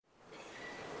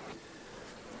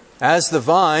As the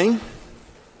vine,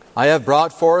 I have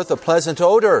brought forth a pleasant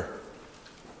odor,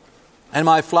 and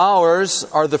my flowers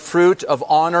are the fruit of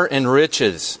honor and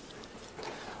riches.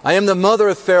 I am the mother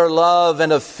of fair love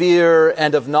and of fear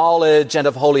and of knowledge and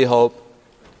of holy hope.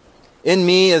 In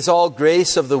me is all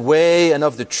grace of the way and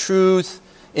of the truth.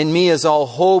 In me is all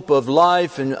hope of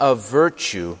life and of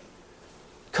virtue.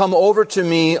 Come over to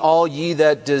me, all ye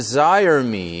that desire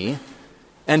me,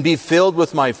 and be filled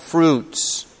with my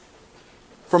fruits.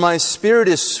 For my spirit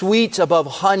is sweet above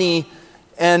honey,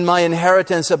 and my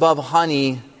inheritance above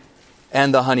honey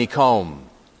and the honeycomb.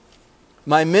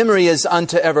 My memory is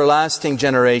unto everlasting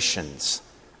generations.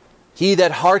 He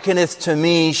that hearkeneth to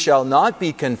me shall not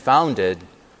be confounded,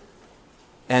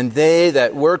 and they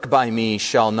that work by me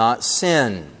shall not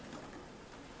sin.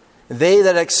 They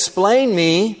that explain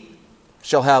me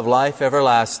shall have life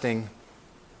everlasting.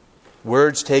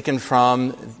 Words taken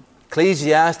from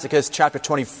Ecclesiasticus chapter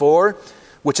 24,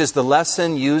 which is the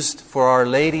lesson used for Our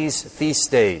Lady's feast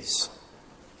days.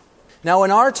 Now in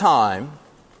our time,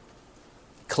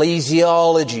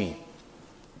 ecclesiology,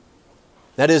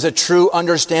 that is a true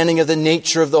understanding of the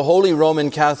nature of the Holy Roman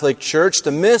Catholic Church,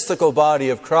 the mystical body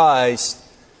of Christ,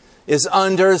 is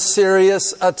under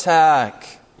serious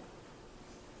attack.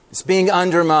 It's being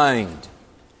undermined.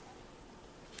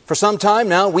 For some time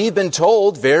now, we've been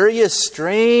told various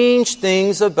strange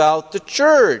things about the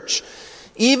church,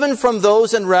 even from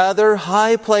those in rather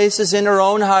high places in her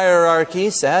own hierarchy,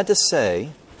 sad to say.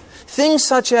 Things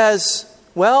such as,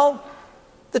 well,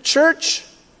 the church,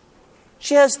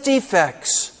 she has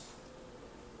defects.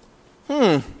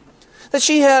 That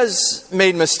she has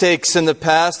made mistakes in the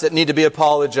past that need to be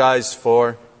apologized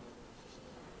for.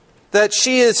 That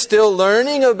she is still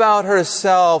learning about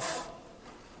herself.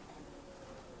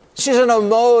 She's in a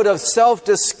mode of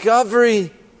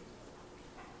self-discovery,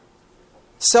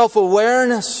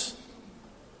 self-awareness,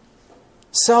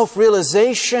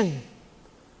 self-realization,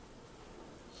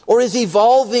 or is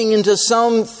evolving into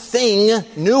something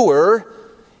newer,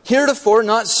 heretofore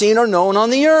not seen or known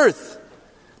on the earth.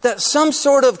 That some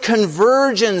sort of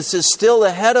convergence is still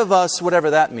ahead of us, whatever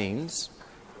that means.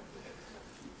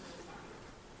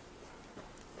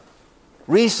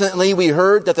 Recently we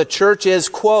heard that the church is,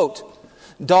 quote,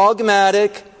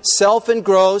 dogmatic,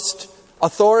 self-engrossed,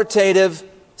 authoritative,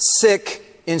 sick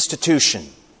institution.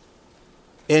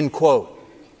 End quote.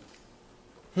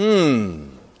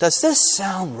 Does this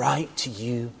sound right to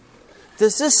you?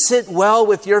 Does this sit well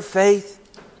with your faith?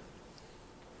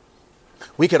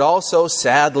 We could also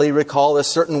sadly recall a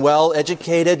certain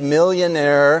well-educated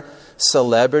millionaire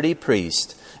celebrity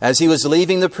priest, as he was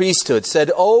leaving the priesthood,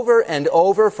 said over and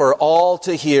over for all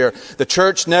to hear, the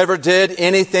church never did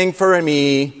anything for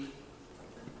me.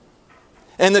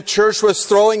 And the church was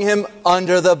throwing him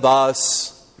under the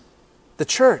bus. The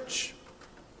church.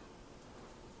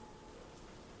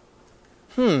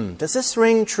 Does this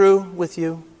ring true with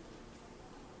you?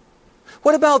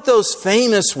 What about those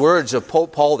famous words of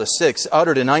Pope Paul VI,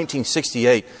 uttered in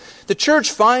 1968? The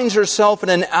church finds herself in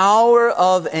an hour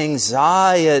of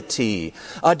anxiety,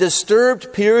 a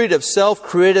disturbed period of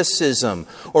self-criticism,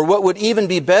 or what would even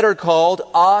be better called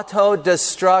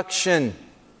auto-destruction.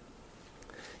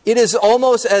 It is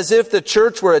almost as if the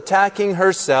church were attacking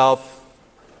herself.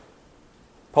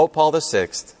 Pope Paul VI.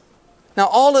 Now,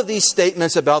 all of these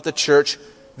statements about the church,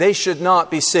 they should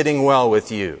not be sitting well with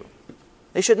you.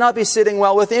 They should not be sitting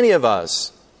well with any of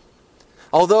us.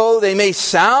 Although they may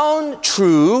sound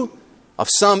true of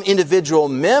some individual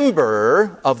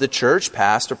member of the church,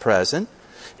 past or present,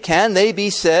 can they be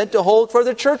said to hold for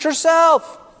the church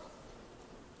herself?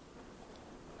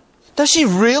 Does she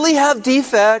really have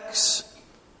defects?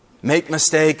 Make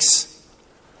mistakes?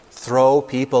 Throw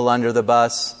people under the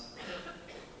bus?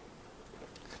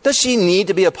 Does she need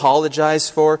to be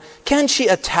apologized for? Can she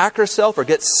attack herself or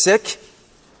get sick?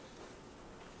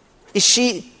 Is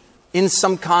she in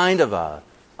some kind of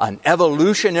an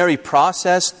evolutionary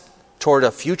process toward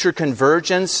a future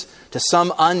convergence to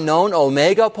some unknown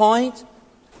omega point?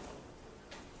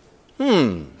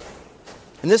 In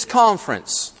this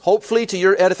conference, hopefully to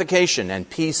your edification and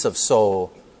peace of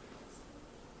soul,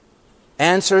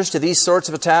 answers to these sorts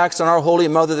of attacks on our Holy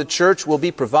Mother, the Church, will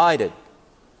be provided.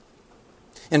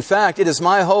 In fact, it is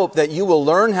my hope that you will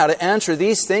learn how to answer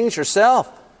these things yourself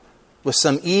with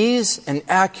some ease and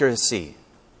accuracy.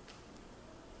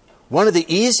 One of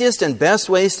the easiest and best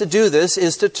ways to do this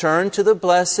is to turn to the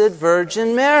Blessed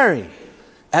Virgin Mary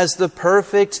as the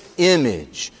perfect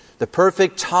image, the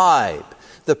perfect type,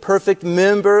 the perfect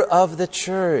member of the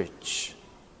church.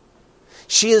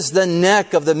 She is the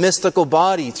neck of the mystical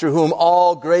body through whom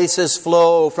all graces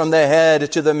flow from the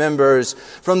head to the members,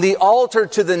 from the altar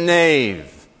to the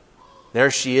nave,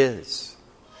 There she is.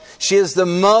 She is the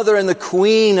mother and the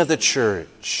queen of the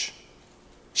church.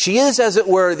 She is, as it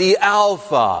were, the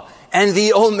Alpha and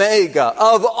the Omega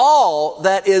of all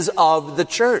that is of the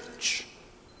church.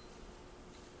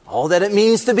 All that it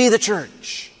means to be the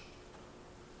church.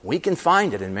 We can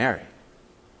find it in Mary.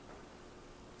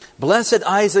 Blessed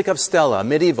Isaac of Stella,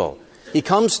 medieval, he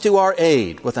comes to our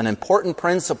aid with an important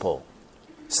principle,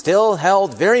 still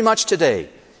held very much today.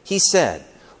 He said,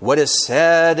 what is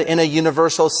said in a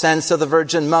universal sense of the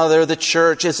Virgin Mother, the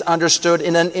Church, is understood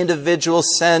in an individual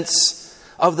sense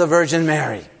of the Virgin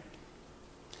Mary.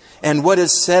 And what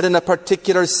is said in a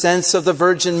particular sense of the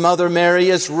Virgin Mother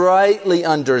Mary is rightly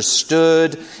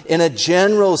understood in a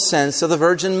general sense of the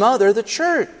Virgin Mother, the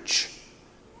Church.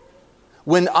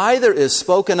 When either is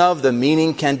spoken of, the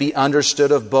meaning can be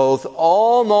understood of both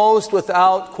almost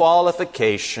without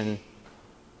qualification.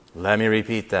 Let me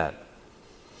repeat that.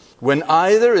 When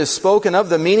either is spoken of,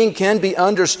 the meaning can be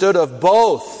understood of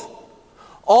both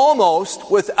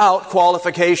almost without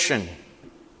qualification.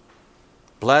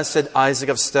 Blessed Isaac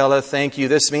of Stella, thank you.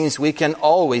 This means we can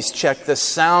always check the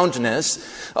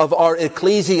soundness of our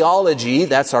ecclesiology,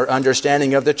 that's our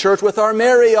understanding of the church, with our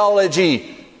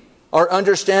Mariology, our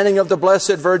understanding of the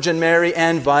Blessed Virgin Mary,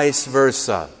 and vice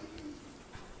versa.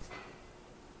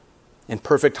 In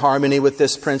perfect harmony with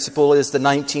this principle is the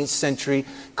 19th century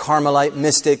Carmelite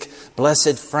mystic,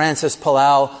 Blessed Francis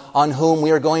Palau, on whom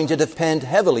we are going to depend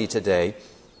heavily today.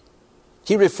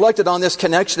 He reflected on this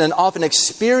connection and often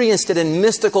experienced it in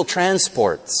mystical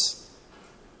transports.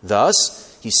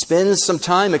 Thus, he spends some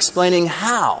time explaining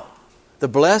how the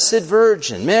Blessed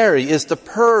Virgin Mary is the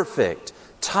perfect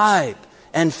type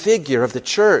and figure of the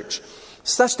church,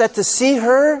 such that to see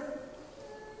her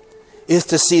is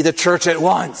to see the church at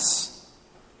once.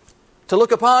 To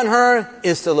look upon her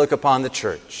is to look upon the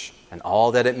church and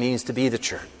all that it means to be the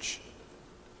church.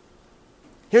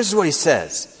 Here's what he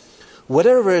says.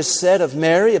 Whatever is said of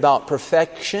Mary about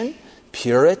perfection,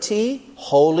 purity,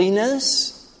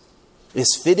 holiness,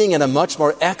 is fitting in a much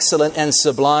more excellent and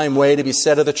sublime way to be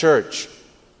said of the church.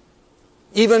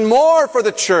 Even more for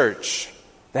the church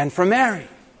than for Mary.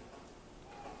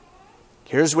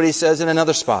 Here's what he says in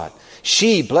another spot.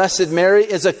 She, Blessed Mary,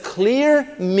 is a clear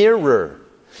mirror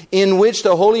in which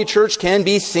the Holy Church can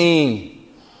be seen.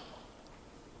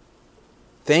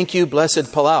 Thank you,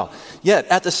 Blessed Palau. Yet,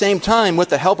 at the same time, with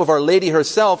the help of Our Lady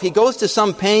herself, he goes to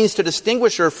some pains to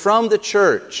distinguish her from the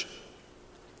church.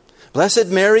 Blessed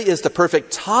Mary is the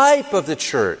perfect type of the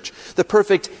church, the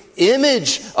perfect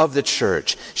image of the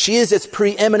church. She is its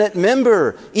preeminent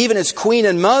member, even its queen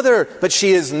and mother, but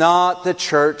she is not the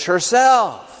church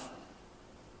herself.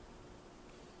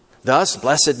 Thus,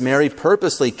 Blessed Mary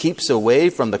purposely keeps away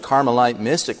from the Carmelite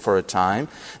mystic for a time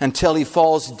until he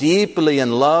falls deeply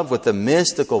in love with the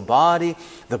mystical body,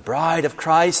 the bride of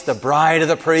Christ, the bride of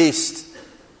the priest,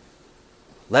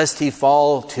 lest he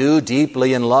fall too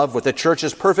deeply in love with the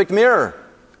church's perfect mirror.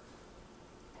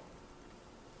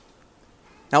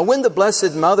 Now, when the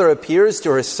Blessed Mother appears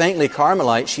to her saintly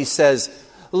Carmelite, she says,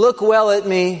 "Look well at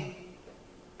me,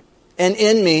 and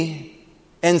in me,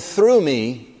 and through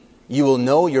me, you will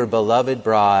know your beloved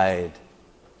bride.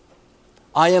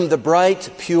 I am the bright,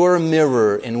 pure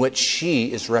mirror in which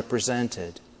she is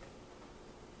represented.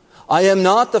 I am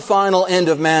not the final end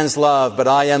of man's love, but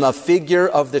I am a figure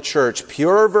of the church,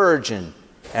 pure virgin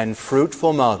and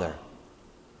fruitful mother."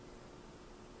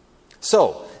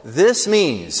 So, this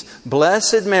means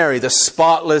Blessed Mary, the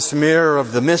spotless mirror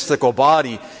of the mystical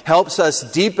body, helps us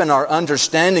deepen our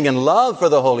understanding and love for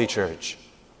the Holy Church.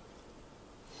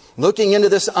 Looking into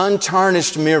this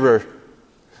untarnished mirror,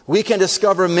 we can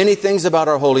discover many things about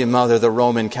our Holy Mother, the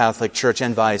Roman Catholic Church,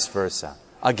 and vice versa.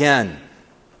 Again,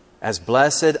 as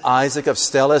Blessed Isaac of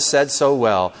Stella said so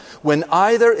well, when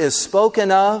either is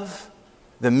spoken of,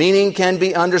 the meaning can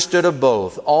be understood of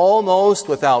both, almost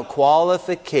without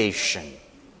qualification.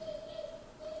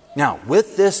 Now,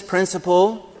 with this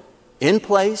principle in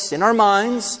place in our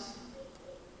minds,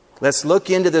 let's look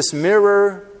into this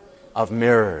mirror of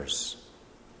mirrors.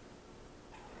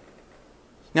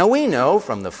 Now we know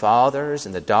from the fathers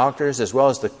and the doctors, as well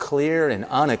as the clear and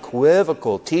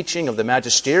unequivocal teaching of the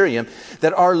magisterium,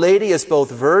 that Our Lady is both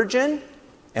virgin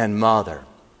and mother.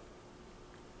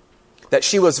 That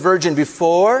she was virgin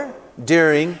before,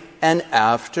 during, and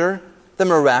after the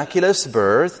miraculous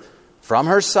birth from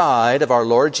her side of our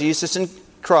Lord Jesus and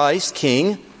Christ,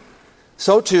 King.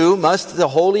 So too must the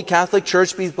Holy Catholic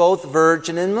Church be both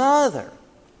virgin and mother,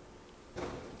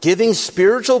 giving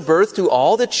spiritual birth to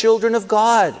all the children of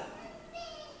God.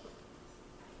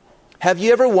 Have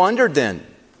you ever wondered then?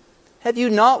 Have you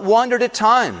not wondered at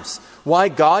times why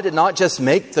God did not just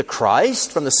make the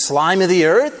Christ from the slime of the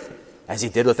earth, as he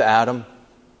did with Adam?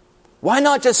 Why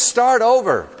not just start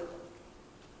over?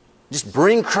 Just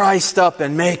bring Christ up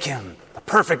and make him a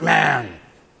perfect man.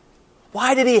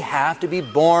 Why did he have to be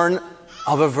born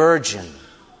of a virgin?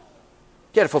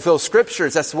 Yeah, to fulfill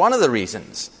Scriptures, that's one of the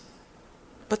reasons.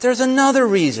 But there's another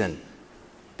reason.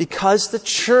 Because the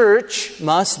church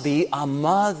must be a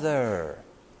mother.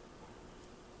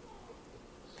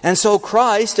 And so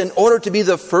Christ, in order to be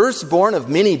the firstborn of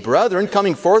many brethren,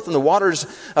 coming forth in the waters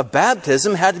of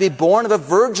baptism, had to be born of a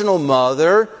virginal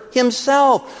mother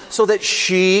himself, so that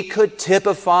she could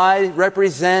typify,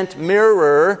 represent,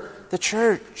 mirror the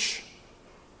church.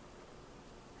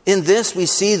 In this we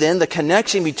see then the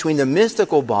connection between the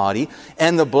mystical body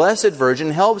and the Blessed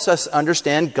Virgin helps us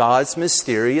understand God's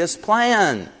mysterious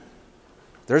plan.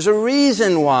 There's a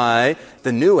reason why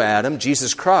the new Adam,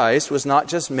 Jesus Christ, was not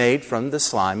just made from the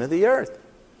slime of the earth.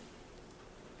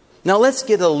 Now let's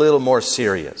get a little more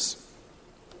serious.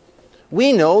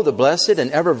 We know the Blessed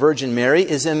and Ever Virgin Mary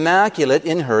is immaculate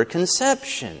in her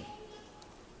conception.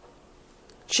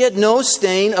 She had no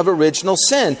stain of original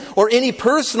sin or any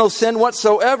personal sin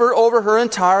whatsoever over her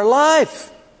entire life.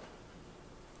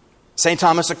 St.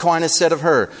 Thomas Aquinas said of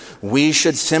her, "We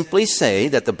should simply say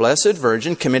that the Blessed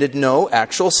Virgin committed no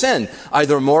actual sin,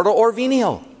 either mortal or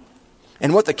venial.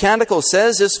 And what the canticle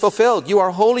says is fulfilled. You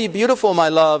are wholly beautiful, my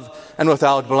love, and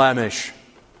without blemish."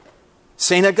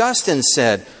 St. Augustine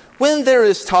said, "When there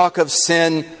is talk of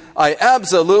sin, I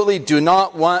absolutely do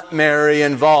not want Mary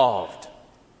involved."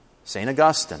 St.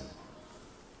 Augustine.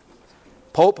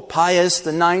 Pope Pius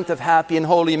IX of happy and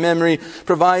holy memory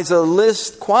provides a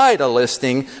list, quite a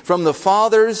listing, from the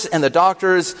fathers and the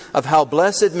doctors of how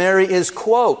Blessed Mary is,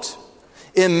 quote,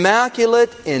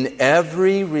 immaculate in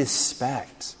every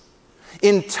respect,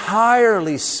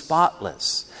 entirely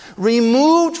spotless,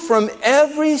 removed from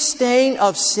every stain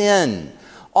of sin,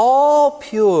 all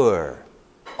pure,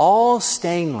 all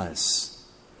stainless,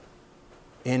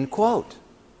 end quote.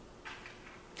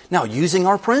 Now, using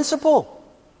our principle,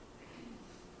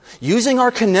 using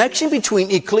our connection between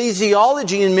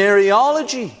ecclesiology and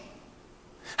Mariology,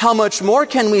 how much more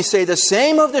can we say the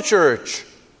same of the church?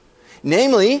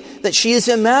 Namely, that she is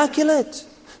immaculate,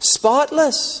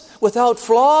 spotless, without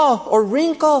flaw or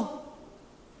wrinkle.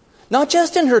 Not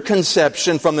just in her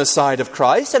conception from the side of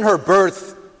Christ and her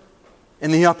birth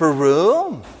in the upper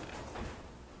room,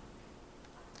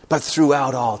 but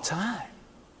throughout all time,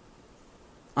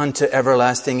 unto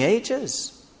everlasting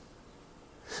ages.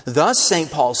 Thus,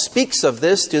 St. Paul speaks of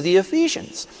this to the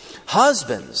Ephesians.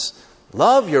 Husbands,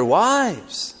 love your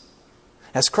wives,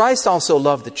 as Christ also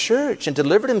loved the church and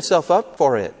delivered himself up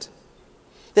for it,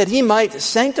 that he might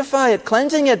sanctify it,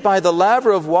 cleansing it by the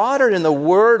laver of water in the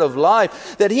word of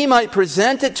life, that he might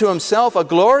present it to himself a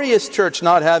glorious church,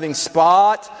 not having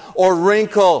spot or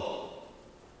wrinkle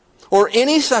or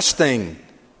any such thing,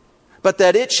 but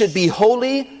that it should be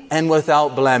holy and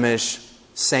without blemish.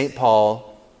 St. Paul,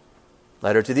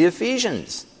 letter to the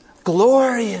Ephesians.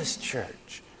 Glorious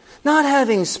church, not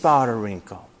having spot or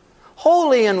wrinkle,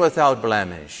 holy and without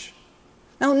blemish.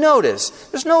 Now notice,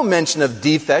 there's no mention of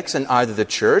defects in either the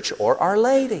church or Our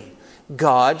Lady.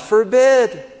 God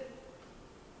forbid.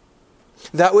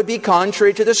 That would be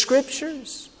contrary to the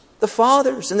Scriptures, the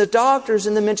fathers and the doctors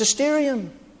and the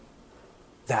magisterium.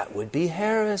 That would be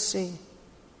heresy.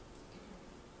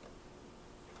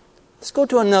 Let's go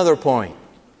to another point.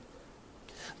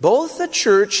 Both the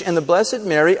church and the Blessed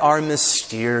Mary are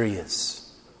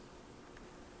mysterious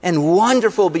and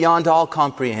wonderful beyond all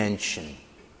comprehension.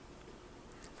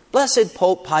 Blessed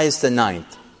Pope Pius IX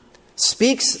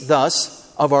speaks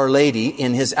thus of Our Lady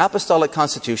in his Apostolic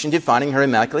Constitution defining her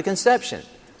Immaculate Conception.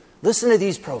 Listen to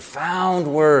these profound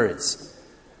words.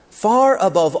 Far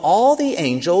above all the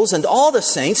angels and all the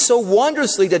saints, so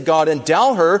wondrously did God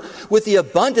endow her with the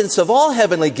abundance of all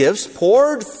heavenly gifts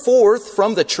poured forth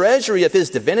from the treasury of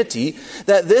his divinity,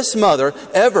 that this mother,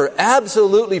 ever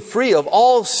absolutely free of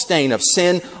all stain of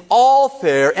sin, all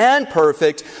fair and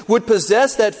perfect, would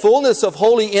possess that fullness of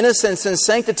holy innocence and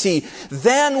sanctity,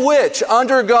 than which,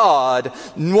 under God,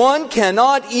 one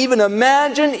cannot even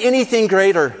imagine anything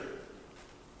greater,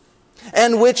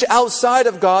 and which outside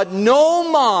of God no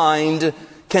mind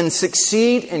can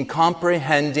succeed in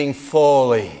comprehending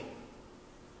fully.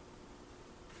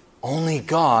 Only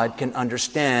God can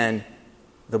understand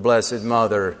the Blessed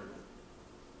Mother.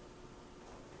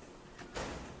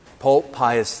 Pope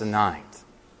Pius IX.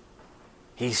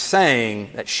 He's saying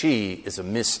that she is a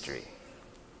mystery.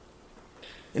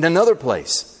 In another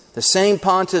place, the same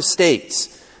pontiff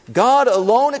states, God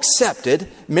alone accepted,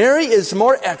 Mary is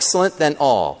more excellent than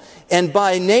all. and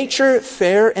by nature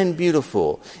fair and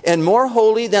beautiful, and more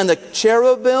holy than the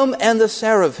cherubim and the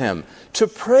seraphim. To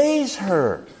praise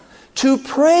her,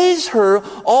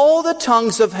 all the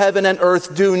tongues of heaven and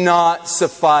earth do not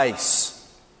suffice.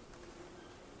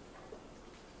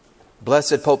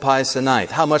 Blessed Pope Pius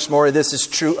IX. How much more of this is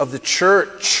true of the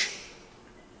church?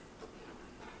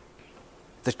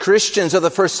 The Christians of the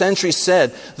first century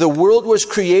said the world was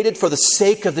created for the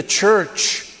sake of the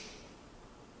church.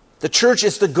 The church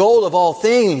is the goal of all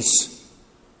things.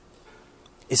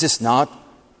 Is this not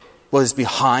what is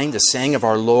behind the saying of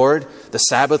our Lord? The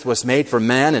Sabbath was made for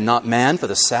man and not man for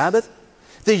the Sabbath.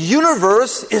 The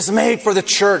universe is made for the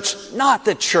church, not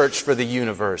the church for the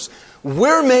universe.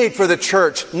 We're made for the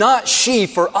church, not she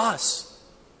for us.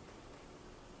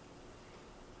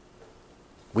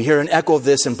 We hear an echo of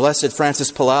this in Blessed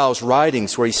Francis Palau's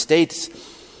writings, where he states,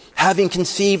 having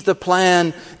conceived the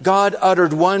plan, God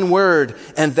uttered one word,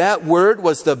 and that word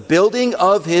was the building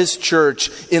of His church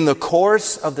in the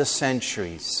course of the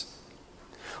centuries.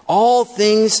 All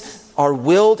things are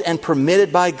willed and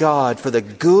permitted by God for the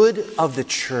good of the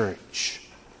church.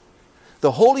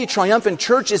 The Holy Triumphant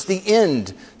Church is the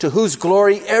end to whose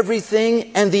glory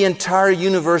everything and the entire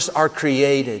universe are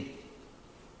created.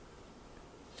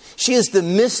 She is the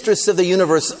mistress of the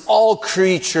universe. All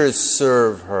creatures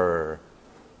serve her.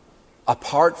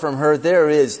 Apart from her, there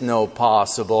is no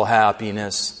possible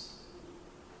happiness.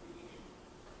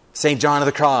 St. John of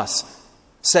the Cross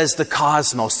says the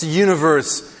cosmos, the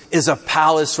universe, is a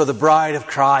palace for the bride of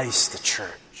Christ, the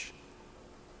church.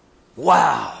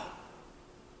 Wow!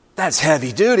 That's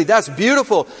heavy duty. That's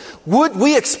beautiful. Would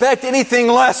we expect anything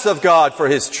less of God for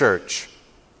His church?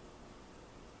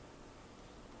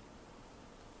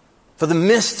 For the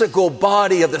mystical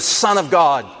body of the Son of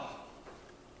God.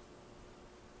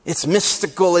 It's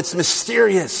mystical. It's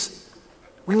mysterious.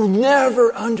 We will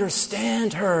never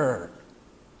understand her.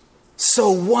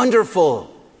 So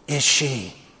wonderful is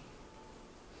she.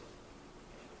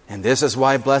 And this is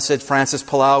why Blessed Francis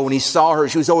Palau, when he saw her,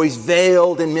 she was always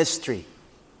veiled in mystery.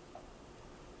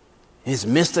 His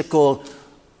mystical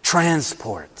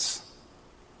transports.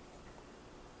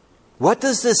 What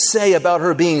does this say about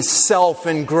her being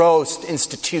self-engrossed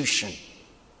institution?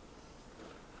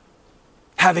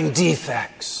 Having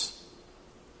defects.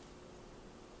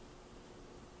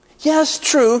 Yes,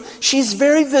 true, she's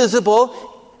very visible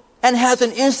and has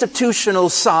an institutional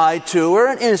side to her,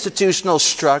 an institutional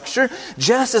structure,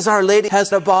 just as Our Lady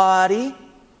has a body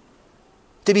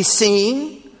to be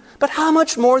seen. But how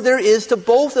much more there is to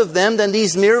both of them than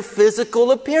these mere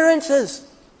physical appearances?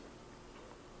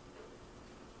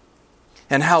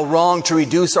 And how wrong to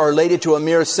reduce Our Lady to a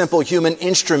mere simple human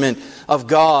instrument of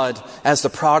God, as the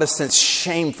Protestants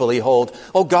shamefully hold.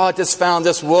 Oh, God just found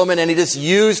this woman and He just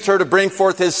used her to bring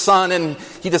forth His Son, and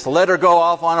He just let her go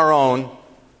off on her own.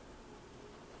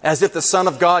 As if the Son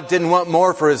of God didn't want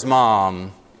more for His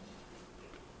mom.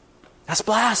 That's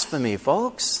blasphemy,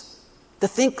 folks, to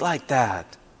think like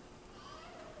that.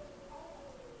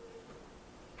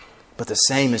 But the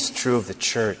same is true of the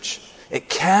church. It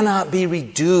cannot be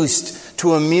reduced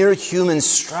to a mere human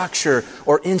structure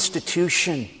or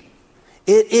institution.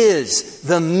 It is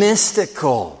the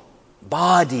mystical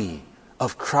body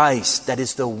of Christ that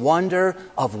is the wonder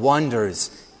of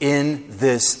wonders in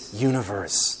this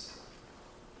universe.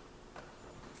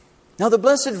 Now, the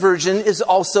Blessed Virgin is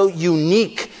also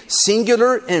unique,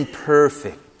 singular, and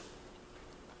perfect.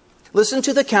 Listen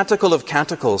to the Canticle of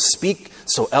Canticles speak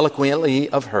so eloquently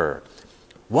of her.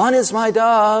 One is my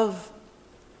dove.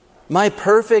 My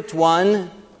perfect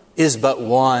one is but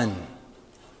one.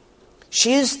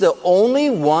 She is the only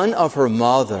one of her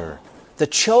mother, the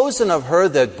chosen of her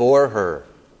that bore her.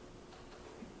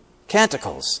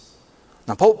 Canticles.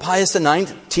 Now, Pope Pius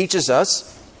IX teaches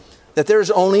us that there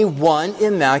is only one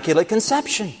Immaculate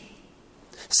Conception,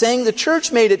 saying the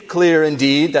Church made it clear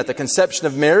indeed that the conception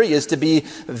of Mary is to be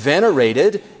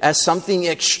venerated as something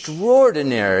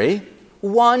extraordinary,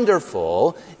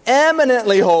 wonderful,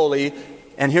 eminently holy,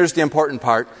 and here's the important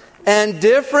part, and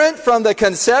different from the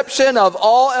conception of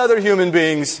all other human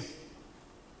beings.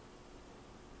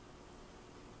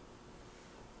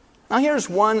 Now here's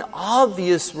one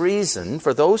obvious reason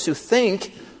for those who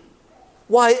think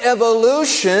why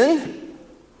evolution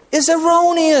is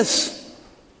erroneous.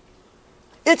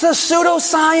 It's a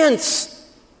pseudoscience.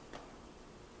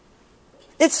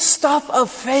 It's stuff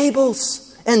of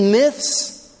fables and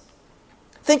myths.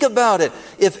 Think about it.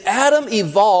 If Adam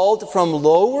evolved from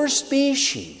lower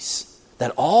species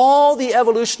that all the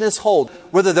evolutionists hold,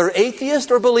 whether they're atheists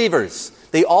or believers,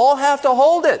 they all have to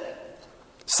hold it.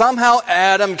 Somehow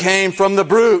Adam came from the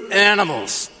brute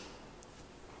animals.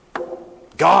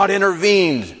 God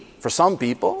intervened For some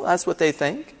people, that's what they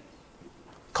think.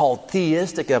 Called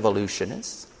theistic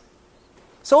evolutionists.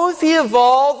 So if he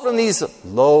evolved from these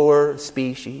lower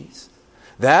species,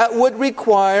 that would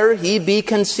require he be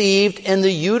conceived in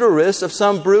the uterus of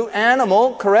some brute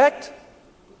animal, correct?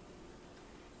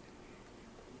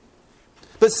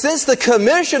 But since the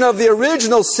commission of the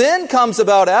original sin comes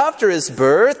about after his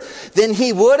birth, then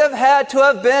he would have had to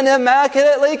have been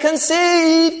immaculately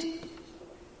conceived.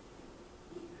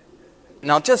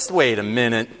 Now just wait a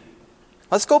minute.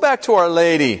 Let's go back to Our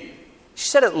Lady. She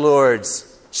said at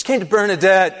Lourdes, she came to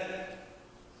Bernadette.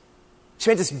 She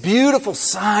made this beautiful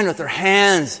sign with her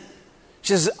hands.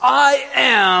 She says, I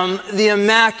am the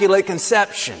Immaculate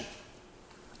Conception.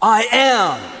 I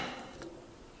am.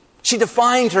 She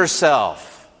defined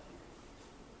herself.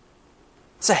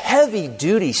 It's a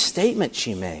heavy-duty statement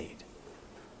she made.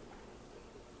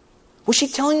 Was she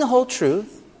telling the whole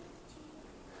truth?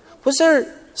 Was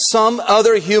there some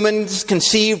other humans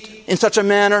conceived in such a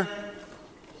manner?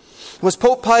 Was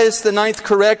Pope Pius IX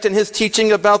correct in his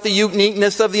teaching about the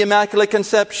uniqueness of the Immaculate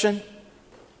Conception?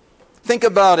 Think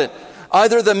about it.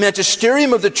 Either the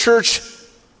magisterium of the Church's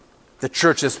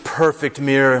perfect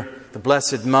mirror, the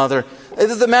Blessed Mother,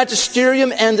 either the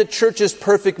magisterium and the Church's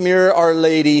perfect mirror, Our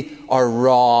Lady, are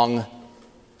wrong,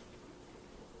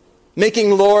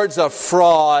 making Lourdes a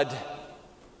fraud.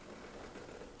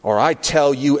 Or I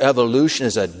tell you, evolution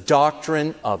is a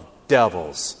doctrine of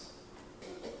devils.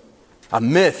 A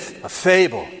myth, a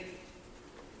fable.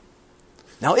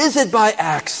 Now, is it by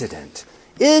accident?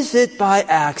 Is it by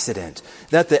accident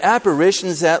that the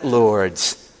apparitions at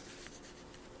Lourdes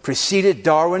preceded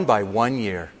Darwin by 1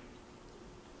 year?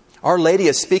 Our Lady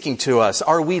is speaking to us.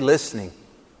 Are we listening?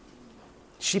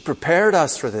 She prepared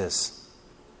us for this.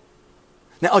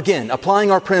 Now again,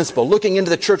 applying our principle, looking into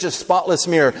the Church's spotless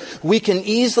mirror, we can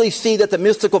easily see that the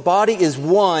mystical body is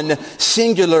one,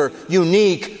 singular,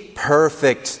 unique,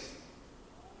 perfect.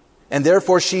 And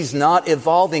therefore she's not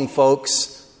evolving,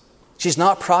 folks. She's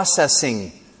not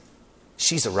processing.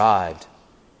 She's arrived.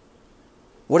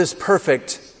 What is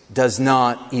perfect does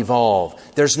not evolve.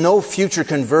 There's no future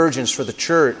convergence for the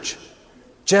Church.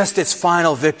 Just its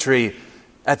final victory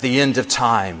at the end of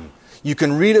time. You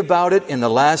can read about it in the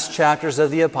last chapters of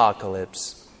the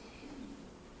Apocalypse.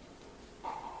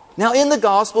 Now in the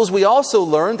Gospels we also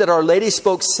learn that Our Lady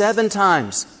spoke 7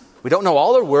 times. We don't know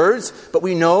all her words, but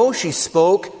we know she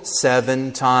spoke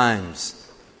 7 times.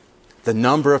 The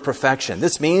number of perfection.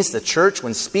 This means the Church,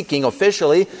 when speaking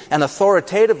officially and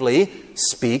authoritatively,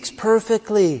 speaks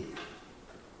perfectly.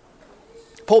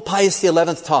 Pope Pius XI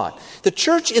taught, the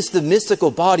Church is the mystical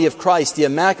body of Christ, the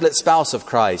Immaculate Spouse of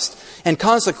Christ, and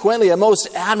consequently a most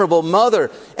admirable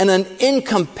mother and an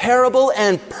incomparable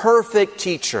and perfect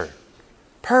teacher.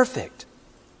 Perfect.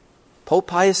 Pope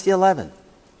Pius XI.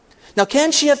 Now,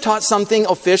 can she have taught something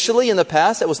officially in the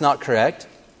past that was not correct?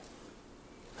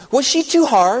 Was she too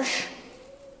harsh?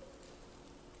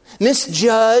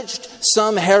 Misjudged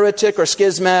some heretic or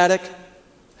schismatic?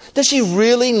 Does she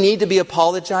really need to be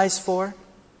apologized for?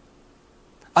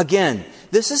 Again,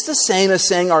 this is the same as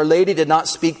saying Our Lady did not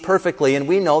speak perfectly, and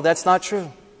we know that's not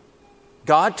true.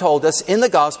 God told us in the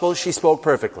Gospel she spoke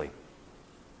perfectly.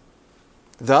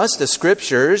 Thus, the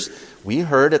Scriptures we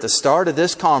heard at the start of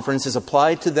this conference is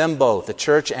applied to them both, the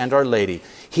Church and Our Lady.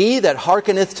 He that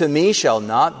hearkeneth to me shall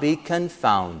not be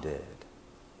confounded.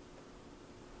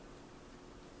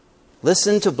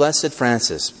 Listen to Blessed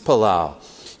Francis Palau.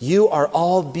 You are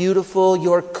all beautiful.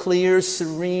 Your clear,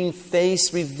 serene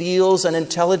face reveals an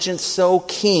intelligence so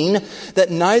keen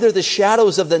that neither the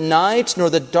shadows of the night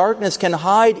nor the darkness can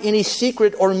hide any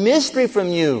secret or mystery from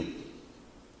you.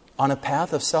 On a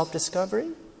path of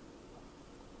self-discovery,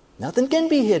 nothing can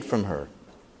be hid from her.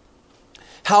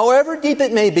 However deep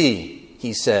it may be,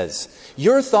 he says,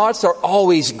 your thoughts are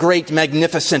always great,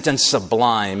 magnificent, and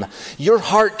sublime. Your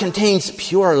heart contains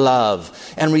pure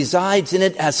love and resides in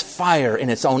it as fire in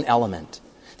its own element.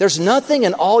 There's nothing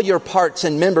in all your parts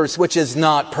and members which is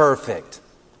not perfect.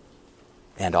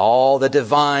 And all the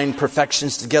divine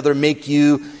perfections together make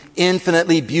you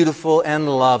infinitely beautiful and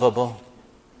lovable.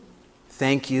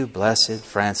 Thank you, Blessed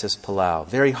Francis Palau.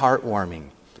 Very heartwarming.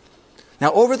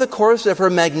 Now, over the course of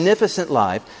her magnificent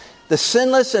life, the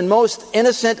sinless and most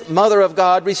innocent Mother of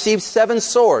God received 7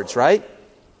 swords, right?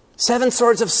 7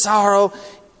 swords of sorrow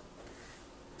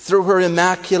through her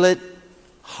immaculate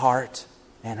heart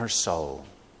and her soul.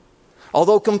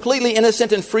 Although completely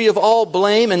innocent and free of all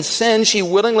blame and sin, she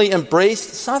willingly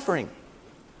embraced suffering.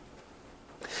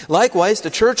 Likewise, the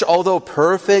Church, although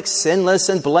perfect, sinless,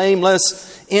 and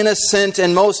blameless, innocent,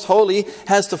 and most holy,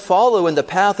 has to follow in the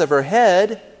path of her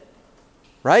head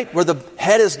Right? Where the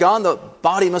head is gone, the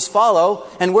body must follow.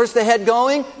 And where's the head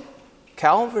going?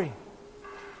 Calvary.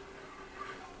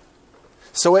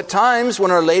 So at times when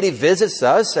Our Lady visits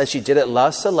us, as she did at La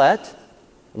Salette,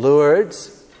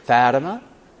 Lourdes, Fatima,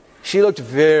 she looked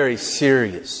very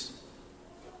serious.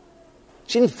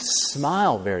 She didn't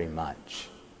smile very much.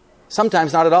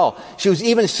 Sometimes not at all. She was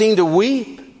even seen to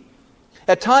weep.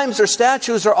 At times her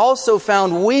statues are also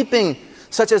found weeping,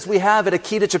 such as we have at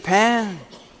Akita, Japan.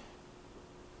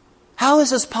 How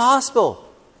is this possible?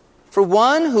 For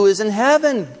one who is in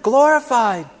heaven,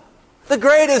 glorified, the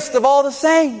greatest of all the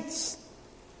saints.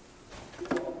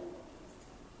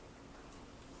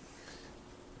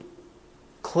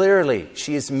 Clearly,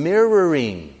 she is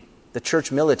mirroring the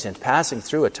church militant passing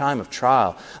through a time of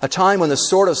trial, a time when the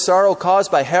sword of sorrow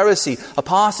caused by heresy,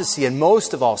 apostasy, and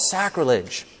most of all,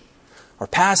 sacrilege, are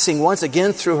passing once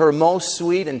again through her most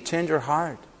sweet and tender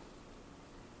heart.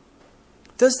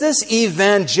 Does this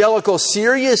evangelical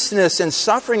seriousness and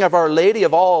suffering of Our Lady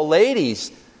of all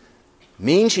ladies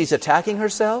mean she's attacking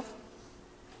herself?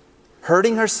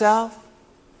 Hurting herself?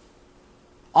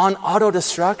 On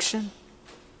autodestruction?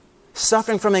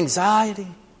 Suffering from anxiety?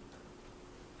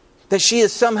 That she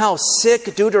is somehow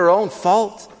sick due to her own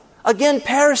fault? Again,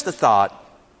 perish the thought.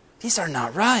 These are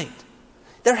not right.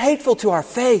 They're hateful to our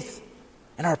faith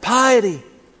and our piety.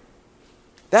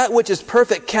 That which is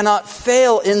perfect cannot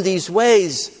fail in these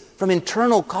ways from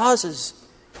internal causes.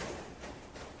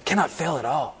 Cannot fail at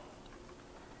all.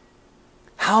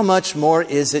 How much more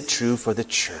is it true for the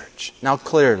church? Now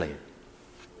clearly,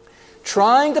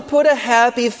 trying to put a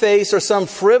happy face or some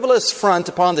frivolous front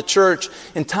upon the church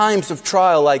in times of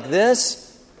trial like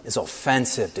this is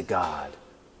offensive to God.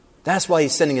 That's why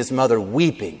He's sending His mother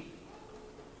weeping.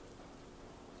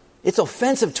 It's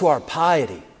offensive to our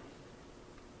piety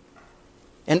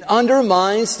and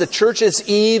undermines the church's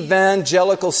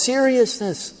evangelical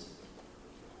seriousness.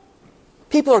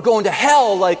 People are going to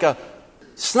hell like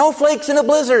snowflakes in a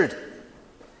blizzard.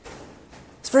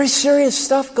 It's very serious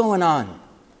stuff going on.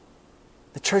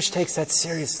 The church takes that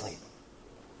seriously.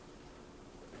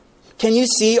 Can you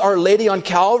see Our Lady on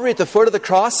Calvary at the foot of the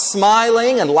cross,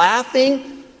 smiling and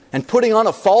laughing and putting on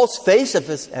a false face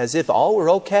as if all were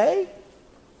okay?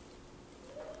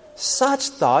 Such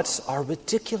thoughts are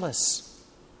ridiculous.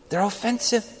 They're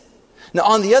offensive. Now,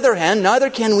 on the other hand, neither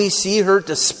can we see her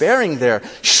despairing there,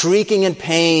 shrieking in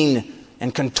pain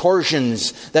and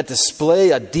contortions that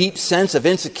display a deep sense of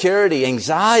insecurity,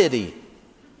 anxiety,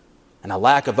 and a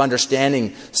lack of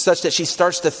understanding, such that she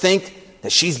starts to think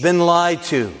that she's been lied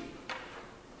to.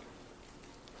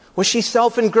 Was she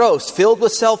self-engrossed, filled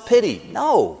with self-pity?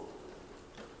 No.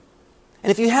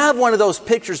 And if you have one of those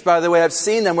pictures, by the way, I've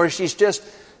seen them, where she's just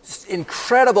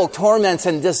incredible torments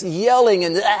and just yelling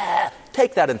and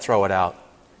take that and throw it out.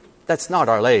 That's not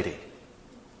Our Lady.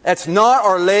 That's not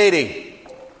Our Lady.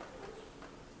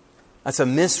 That's a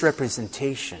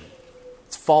misrepresentation.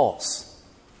 It's false.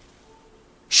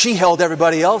 She held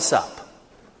everybody else up.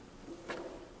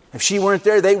 If she weren't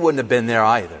there, they wouldn't have been there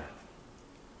either.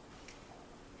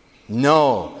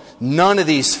 No, none of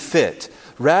these fit.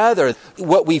 Rather,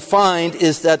 what we find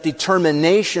is that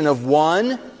determination of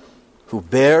one who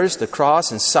bears the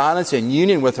cross in silence in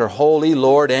union with her holy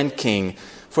Lord and King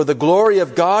for the glory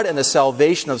of God and the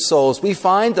salvation of souls. We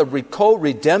find the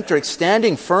co-redemptrix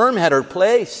standing firm at her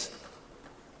place.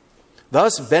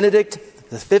 Thus, Benedict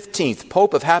XV,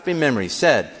 Pope of happy memory,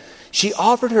 said, "She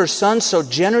offered her Son so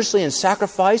generously in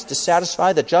sacrifice to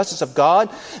satisfy the justice of God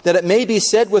that it may be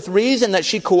said with reason that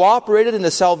she cooperated in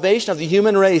the salvation of the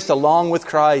human race along with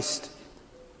Christ."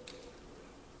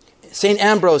 St.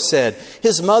 Ambrose said,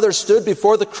 "His mother stood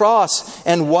before the cross,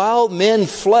 and while men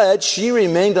fled, she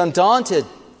remained undaunted.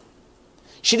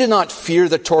 She did not fear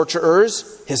the torturers.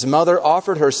 His mother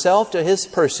offered herself to his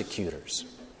persecutors."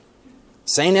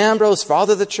 St. Ambrose,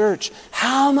 Father of the Church.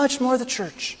 How much more the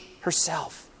Church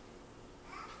herself?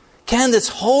 Can this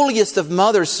holiest of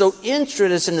mothers, so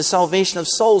interested in the salvation of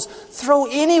souls, throw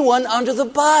anyone under the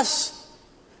bus?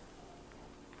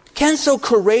 Can so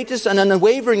courageous and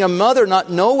unwavering a mother not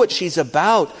know what she's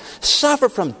about? Suffer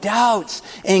from doubts,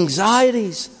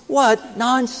 anxieties? What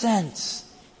nonsense.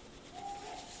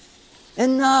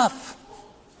 Enough.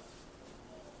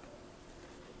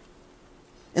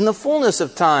 In the fullness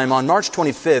of time, on March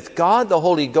 25th, God the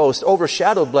Holy Ghost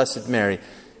overshadowed Blessed Mary,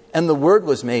 and the Word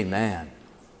was made man.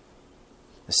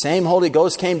 The same Holy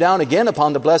Ghost came down again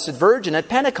upon the Blessed Virgin at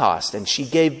Pentecost, and she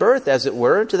gave birth, as it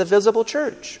were, to the visible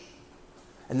church.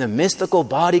 And the mystical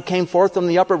body came forth from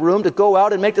the upper room to go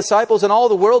out and make disciples in all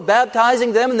the world,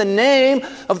 baptizing them in the name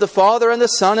of the Father and the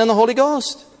Son and the Holy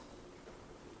Ghost.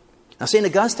 Now, St.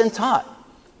 Augustine taught,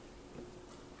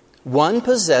 One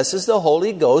possesses the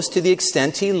Holy Ghost to the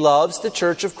extent he loves the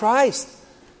church of Christ.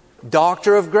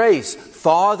 Doctor of grace,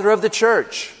 Father of the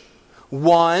church.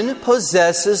 One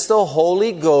possesses the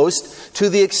Holy Ghost to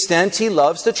the extent he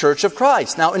loves the church of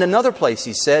Christ. Now, in another place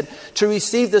he said, to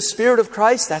receive the Spirit of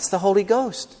Christ, that's the Holy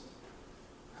Ghost.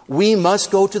 We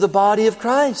must go to the body of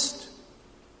Christ.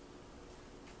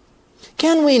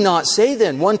 Can we not say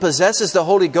then, one possesses the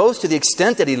Holy Ghost to the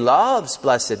extent that he loves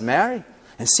Blessed Mary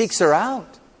and seeks her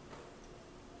out?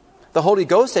 The Holy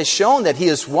Ghost has shown that he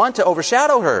is one to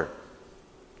overshadow her.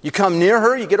 You come near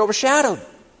her, you get overshadowed.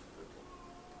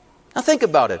 Now think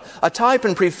about it. A type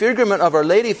and prefigurement of Our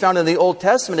Lady found in the Old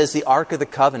Testament is the Ark of the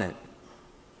Covenant.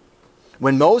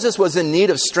 When Moses was in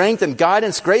need of strength and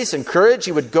guidance, grace and courage,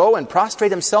 he would go and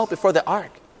prostrate himself before the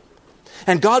ark.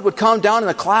 And God would come down in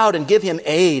a cloud and give him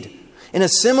aid. In a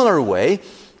similar way,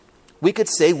 we could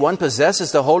say one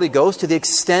possesses the Holy Ghost to the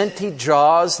extent he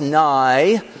draws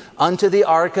nigh unto the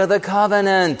Ark of the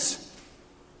Covenant.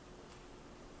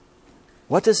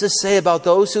 What does this say about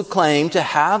those who claim to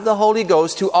have the Holy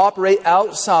Ghost to operate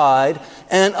outside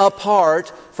and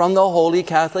apart from the Holy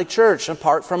Catholic Church,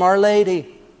 apart from Our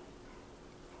Lady?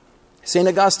 St.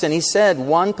 Augustine, he said,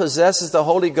 one possesses the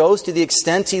Holy Ghost to the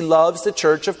extent he loves the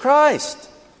Church of Christ.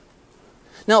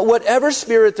 Now, whatever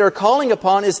Spirit they're calling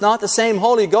upon is not the same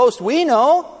Holy Ghost we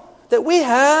know that we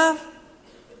have.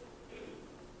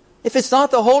 If it's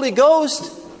not the Holy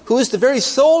Ghost, who is the very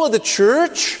soul of the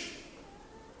Church,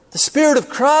 the Spirit of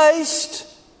Christ,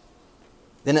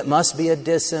 then it must be a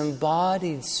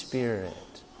disembodied spirit.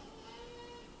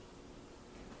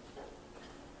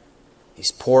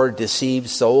 These poor, deceived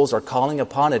souls are calling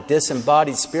upon a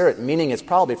disembodied spirit, meaning it's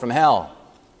probably from hell.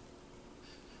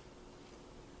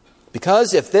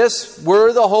 Because if this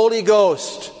were the Holy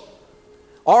Ghost,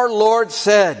 our Lord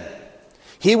said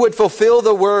He would fulfill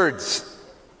the words,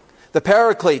 the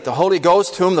Paraclete, the Holy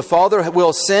Ghost, whom the Father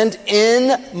will send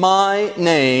in my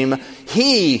name,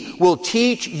 He will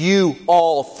teach you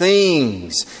all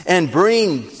things and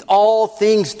bring all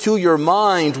things to your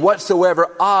mind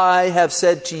whatsoever I have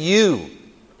said to you.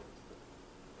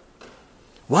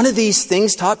 One of these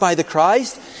things taught by the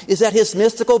Christ is that His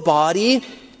mystical body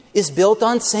is built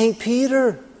on St.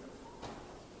 Peter.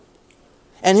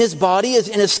 And His body is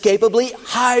inescapably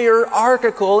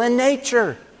hierarchical in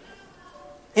nature,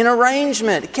 in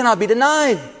arrangement. It cannot be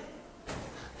denied.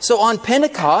 So on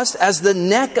Pentecost, as the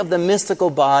neck of the mystical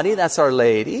body, that's Our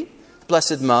Lady,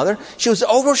 Blessed Mother, she was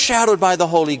overshadowed by the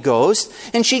Holy Ghost,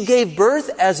 and she gave birth,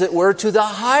 as it were, to the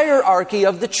hierarchy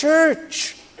of the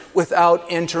church without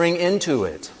entering into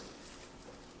it.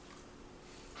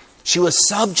 She was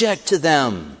subject to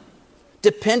them,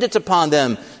 dependent upon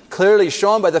them, clearly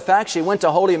shown by the fact she went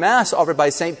to Holy Mass offered by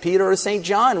St. Peter or St.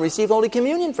 John and received Holy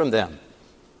Communion from them.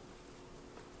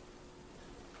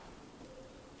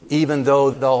 Even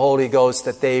though the Holy Ghost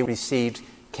that they received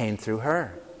came through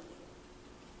her.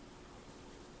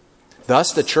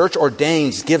 Thus the church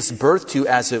ordains, gives birth to,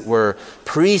 as it were,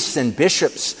 priests and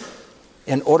bishops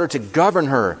in order to govern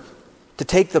her, to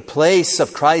take the place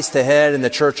of Christ the head in the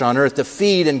church on earth, to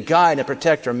feed and guide and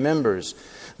protect her members.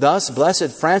 Thus,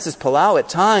 Blessed Francis Palau at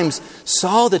times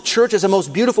saw the church as a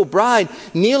most beautiful bride,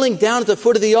 kneeling down at the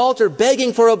foot of the altar,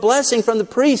 begging for a blessing from the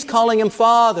priest, calling him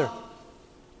Father.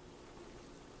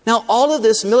 Now, all of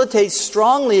this militates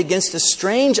strongly against a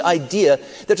strange idea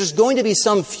that there's going to be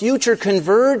some future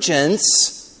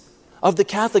convergence of the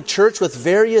Catholic Church with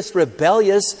various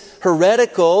rebellious,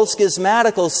 heretical,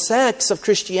 schismatical sects of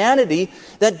Christianity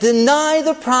that deny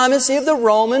the primacy of the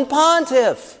Roman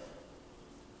Pontiff.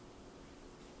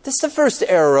 This is the first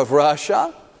error of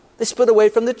Russia. They split away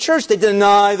from the Church. They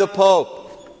deny the Pope.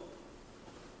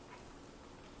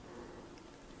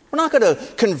 We're not going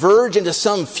to converge into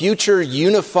some future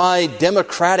unified,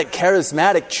 democratic,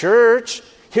 charismatic church,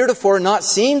 heretofore not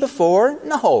seen before.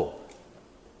 No.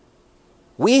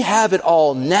 We have it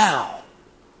all now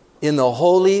in the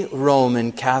Holy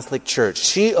Roman Catholic Church.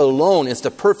 She alone is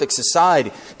the perfect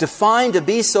society, defined to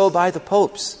be so by the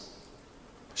popes.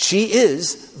 She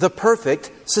is the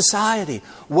perfect society.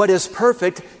 What is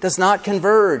perfect does not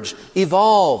converge,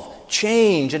 evolve,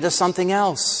 change into something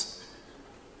else.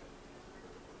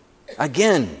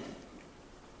 Again,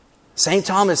 St.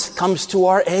 Thomas comes to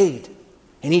our aid,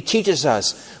 and he teaches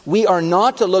us we are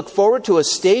not to look forward to a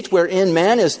state wherein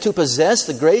man is to possess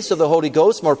the grace of the Holy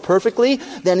Ghost more perfectly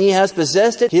than he has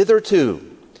possessed it hitherto.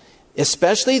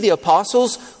 Especially the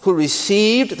apostles who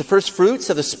received the first fruits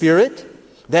of the Spirit,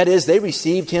 that is, they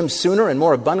received Him sooner and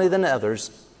more abundantly than others.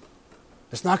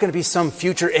 There's not going to be some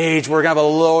future age where we're going to have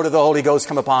a load of the Holy Ghost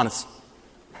come upon us.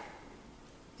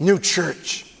 New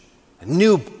church, a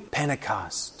new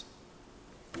Pentecost.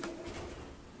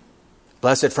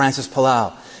 Blessed Francis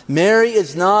Palau. Mary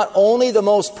is not only the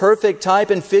most perfect type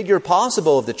and figure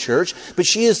possible of the church, but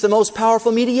she is the most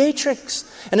powerful mediatrix.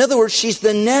 In other words, she's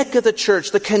the neck of the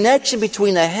church, the connection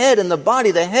between the head and the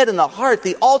body, the head and the heart,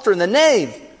 the altar and the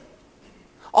nave.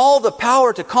 All the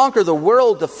power to conquer the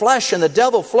world, the flesh, and the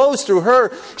devil flows through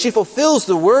her. She fulfills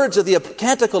the words of the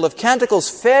Canticle of Canticles,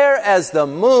 fair as the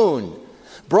moon,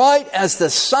 bright as the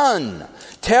sun,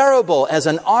 terrible as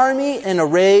an army in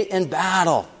array in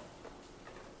battle.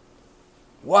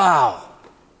 Wow!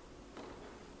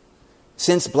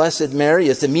 Since Blessed Mary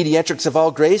is the mediatrix of all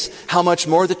grace, how much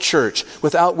more the church,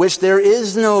 without which there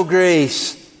is no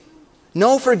grace,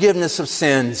 no forgiveness of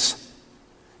sins,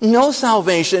 no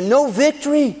salvation, no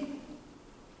victory.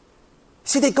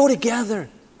 See, they go together.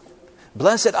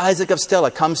 Blessed Isaac of Stella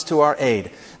comes to our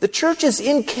aid. The church is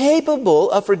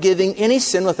incapable of forgiving any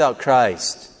sin without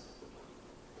Christ.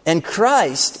 And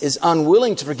Christ is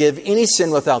unwilling to forgive any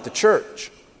sin without the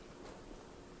church.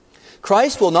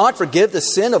 Christ will not forgive the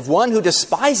sin of one who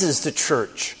despises the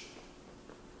church.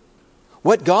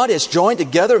 What God has joined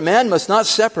together, man must not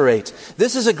separate.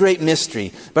 This is a great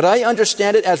mystery, but I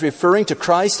understand it as referring to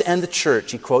Christ and the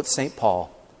church. He quotes St.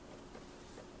 Paul.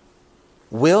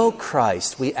 Will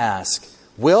Christ, we ask,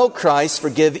 will Christ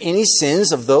forgive any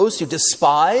sins of those who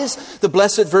despise the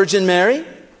Blessed Virgin Mary?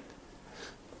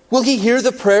 Will He hear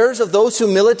the prayers of those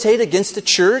who militate against the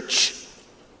church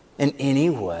in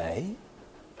any way?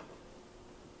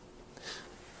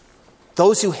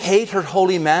 Those who hate her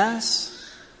holy Mass,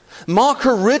 mock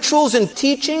her rituals and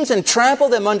teachings and trample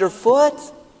them underfoot,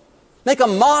 make a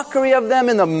mockery of them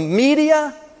in the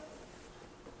media,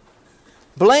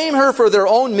 blame her for their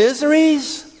own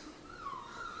miseries.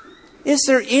 Is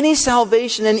there any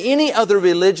salvation in any other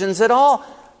religions at all?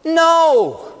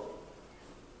 No!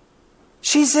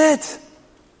 She's it.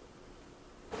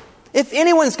 If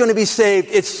anyone's going to be saved,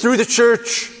 it's through the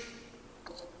church.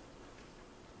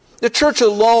 The church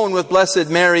alone, with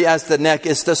Blessed Mary as the neck,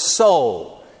 is the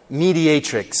sole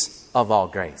mediatrix of all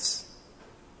grace.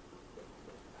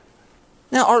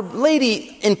 Now, Our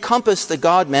Lady encompassed the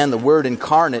God-man, the Word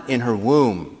incarnate, in her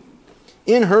womb.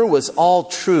 In her was all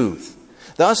truth.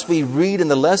 Thus we read in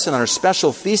the lesson on our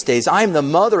special feast days, I am the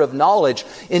mother of knowledge.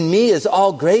 In me is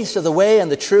all grace of the way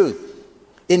and the truth.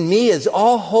 In me is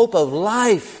all hope of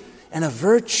life and of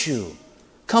virtue.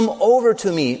 Come over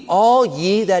to me, all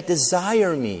ye that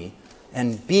desire me,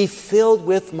 and be filled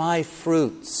with my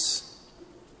fruits.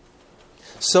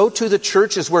 So too the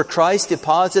church is where Christ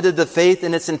deposited the faith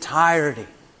in its entirety.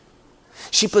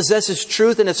 She possesses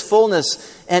truth in its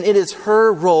fullness, and it is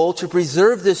her role to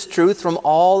preserve this truth from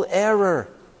all error.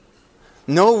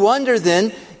 No wonder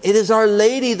then it is Our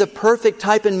Lady, the perfect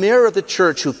type and mirror of the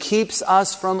church, who keeps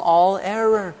us from all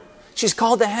error. She's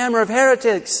called the hammer of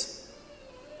heretics.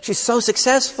 She's so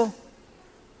successful.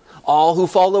 All who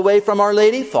fall away from Our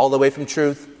Lady fall away from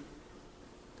truth.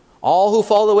 All who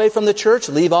fall away from the church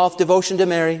leave off devotion to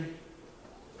Mary.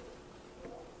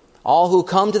 All who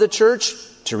come to the church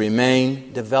to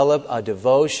remain develop a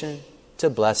devotion to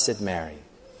Blessed Mary.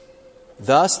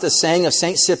 Thus the saying of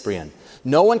St. Cyprian,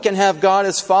 no one can have God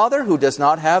as Father who does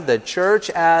not have the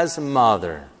church as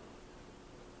Mother.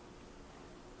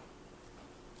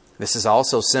 This is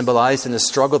also symbolized in the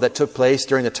struggle that took place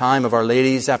during the time of Our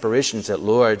Lady's apparitions at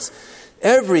Lourdes.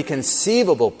 Every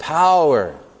conceivable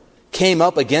power came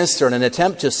up against her in an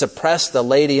attempt to suppress the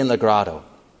Lady in the grotto.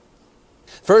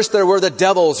 First there were the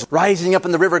devils rising up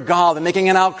in the river Gave and making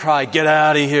an outcry, get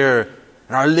out of here.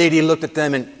 And Our Lady looked at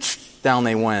them and down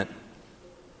they went.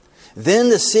 Then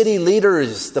the city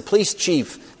leaders, the police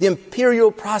chief, the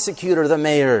imperial prosecutor, the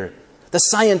mayor, the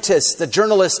scientists, the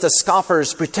journalists, the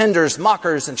scoffers, pretenders,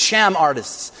 mockers, and sham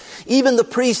artists. Even the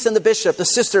priest and the bishop, the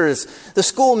sisters, the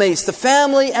schoolmates, the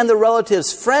family and the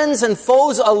relatives, friends and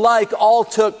foes alike all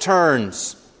took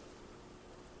turns.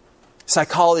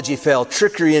 Psychology failed,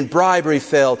 trickery and bribery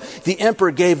failed. The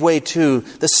emperor gave way too.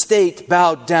 The state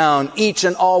bowed down. Each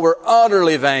and all were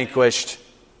utterly vanquished.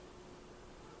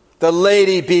 The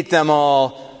Lady beat them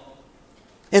all.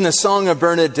 In the Song of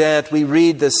Bernadette, we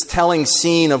read this telling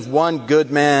scene of one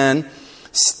good man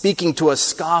speaking to a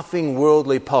scoffing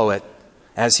worldly poet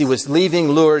as he was leaving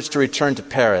Lourdes to return to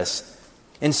Paris.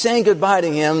 In saying goodbye to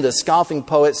him, the scoffing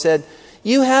poet said,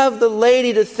 "You have the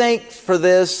Lady to thank for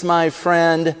this, my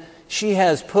friend. She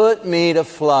has put me to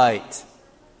flight."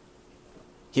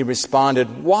 He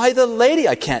responded, "Why the Lady?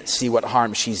 I can't see what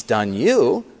harm she's done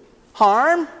you."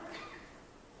 Harm?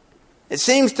 It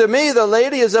seems to me the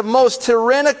Lady is of most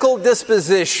tyrannical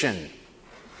disposition.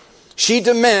 She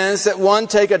demands that one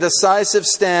take a decisive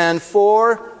stand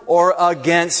for or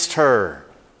against her.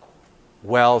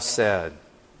 Well said.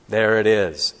 There it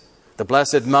is. The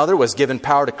Blessed Mother was given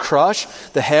power to crush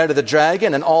the head of the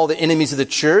dragon and all the enemies of the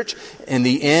church. In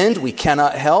the end, we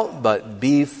cannot help but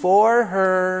be for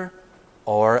her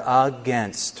or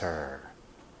against her.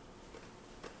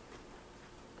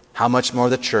 How much more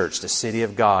the church, the city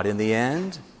of God? In the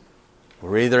end,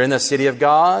 we're either in the city of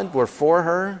God, we're for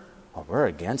her, or we're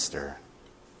against her.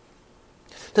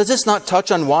 Does this not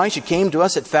touch on why she came to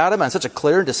us at Fatima in such a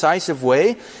clear and decisive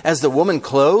way as the woman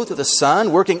clothed with the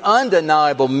sun, working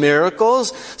undeniable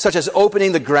miracles, such as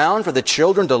opening the ground for the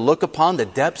children to look upon the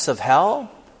depths of hell?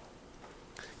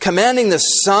 Commanding the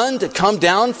sun to come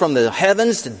down from the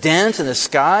heavens to dance in the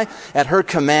sky at her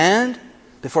command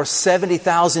before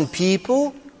 70,000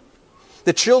 people?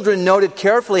 The children noted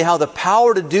carefully how the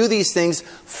power to do these things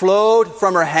flowed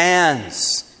from her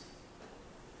hands.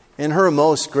 In her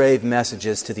most grave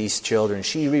messages to these children,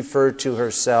 she referred to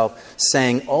herself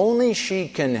saying, "Only she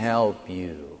can help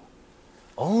you.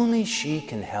 Only she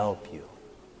can help you."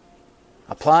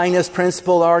 Applying this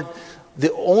principle,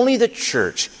 only the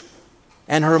church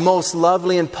and her most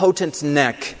lovely and potent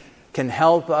neck can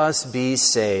help us be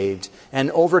saved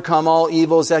and overcome all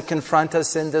evils that confront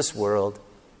us in this world.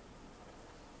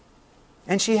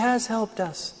 And she has helped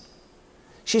us.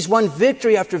 She's won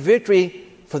victory after victory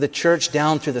for the church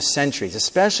down through the centuries,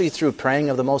 especially through praying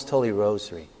of the Most Holy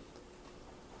Rosary,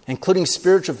 including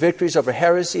spiritual victories over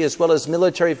heresy as well as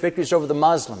military victories over the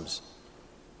Muslims.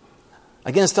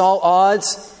 Against all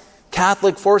odds,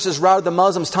 Catholic forces routed the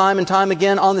Muslims time and time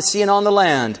again on the sea and on the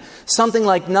land. Something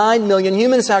like 9 million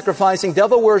human-sacrificing,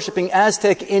 devil-worshipping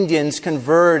Aztec Indians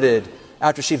converted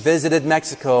after she visited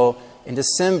Mexico in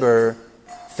December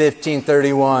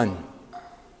 1531.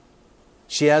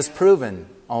 She has proven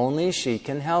only she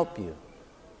can help you.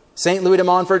 St. Louis de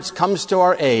Montfort comes to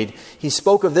our aid. He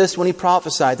spoke of this when he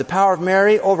prophesied. The power of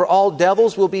Mary over all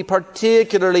devils will be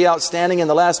particularly outstanding in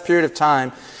the last period of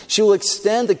time. She will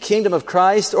extend the kingdom of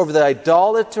Christ over the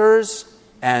idolaters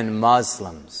and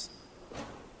Muslims.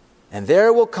 And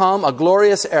there will come a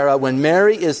glorious era when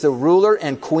Mary is the ruler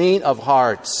and queen of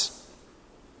hearts.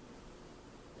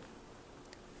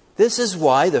 This is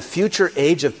why the future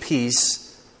age of peace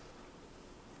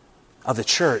of the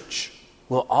church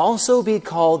will also be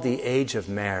called the age of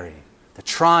Mary, the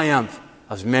triumph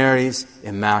of Mary's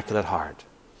Immaculate Heart.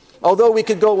 Although we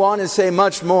could go on and say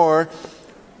much more,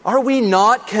 are we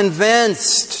not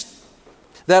convinced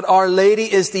that Our Lady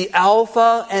is the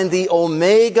Alpha and the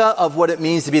Omega of what it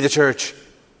means to be the church?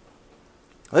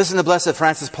 Listen to Blessed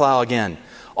Francis Palau again.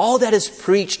 All that is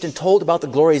preached and told about the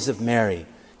glories of Mary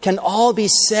can all be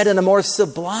said in a more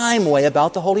sublime way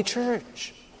about the Holy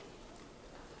Church.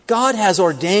 God has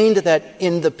ordained that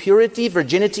in the purity,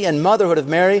 virginity, and motherhood of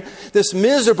Mary, this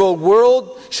miserable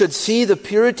world should see the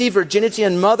purity, virginity,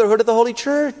 and motherhood of the Holy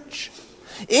Church.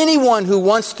 Anyone who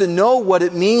wants to know what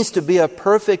it means to be a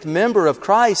perfect member of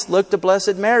Christ, look to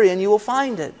Blessed Mary and you will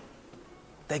find it.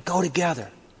 They go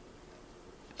together.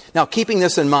 Now, keeping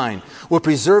this in mind will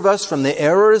preserve us from the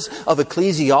errors of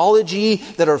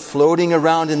ecclesiology that are floating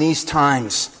around in these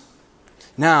times.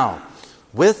 Now,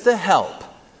 with the help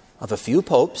of a few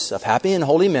popes of happy and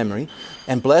holy memory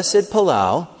and Blessed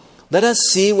Palau, let us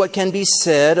see what can be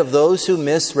said of those who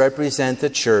misrepresent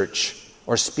the church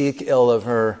or speak ill of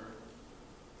her,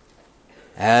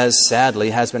 as sadly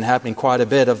has been happening quite a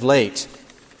bit of late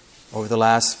over the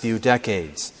last few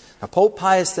decades. Now, Pope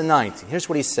Pius IX, here's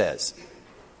what he says.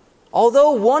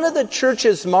 Although one of the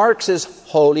church's marks is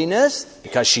holiness,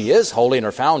 because she is holy in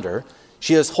her founder,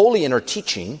 she is holy in her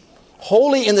teaching,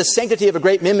 holy in the sanctity of a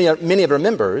great many of her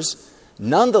members,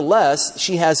 nonetheless,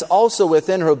 she has also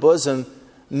within her bosom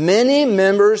many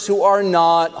members who are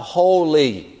not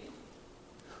holy,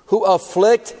 who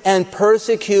afflict and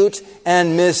persecute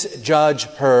and misjudge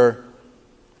her.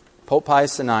 Pope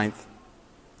Pius IX.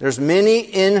 There's many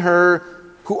in her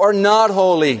who are not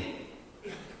holy,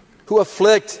 who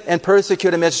afflict and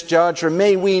persecute and misjudge her.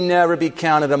 May we never be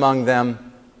counted among them.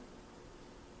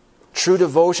 True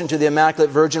devotion to the Immaculate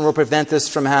Virgin will prevent this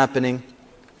from happening.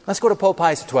 Let's go to Pope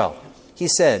Pius XII. He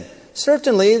said,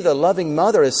 certainly the loving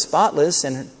mother is spotless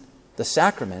in the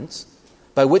sacraments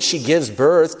by which she gives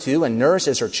birth to and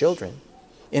nourishes her children.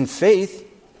 In faith,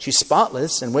 she's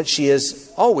spotless in which she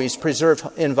is always preserved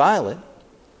inviolate.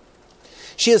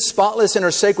 She is spotless in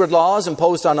her sacred laws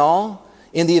imposed on all,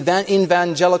 in the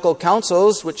evangelical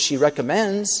counsels which she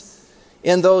recommends,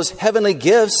 in those heavenly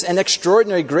gifts and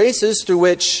extraordinary graces through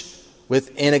which,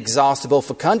 with inexhaustible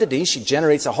fecundity, she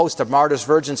generates a host of martyrs,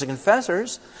 virgins, and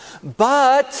confessors.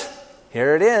 But,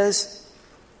 here it is,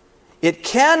 it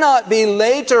cannot be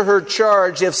laid to her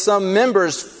charge if some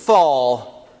members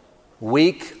fall,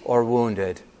 weak or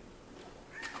wounded.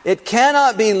 It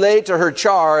cannot be laid to her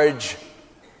charge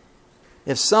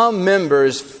if some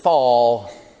members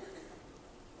fall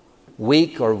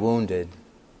weak or wounded.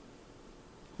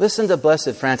 Listen to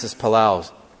Blessed Francis Palau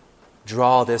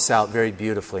draw this out very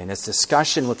beautifully in his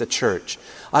discussion with the church.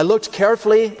 I looked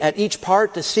carefully at each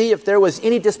part to see if there was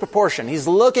any disproportion. He's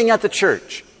looking at the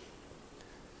church.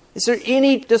 Is there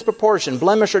any disproportion,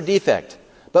 blemish, or defect?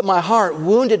 But my heart,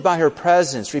 wounded by her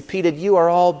presence, repeated, "You are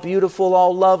all beautiful,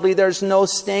 all lovely. There's no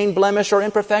stain, blemish, or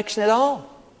imperfection at all."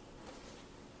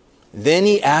 Then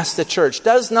he asked the church,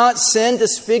 "Does not sin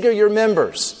disfigure your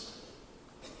members?"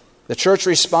 The church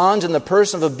responds in the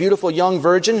person of a beautiful young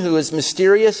virgin who is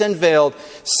mysterious and veiled,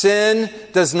 "Sin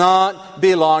does not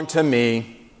belong to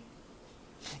me.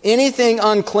 Anything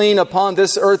unclean upon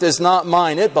this earth is not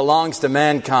mine. It belongs to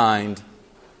mankind."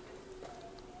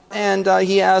 And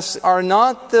he asks, "Are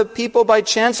not the people by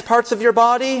chance parts of your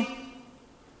body?"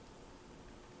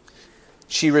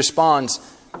 She responds,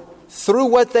 "Through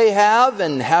what they have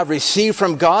and have received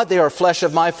from God, they are flesh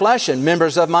of my flesh and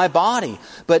members of my body.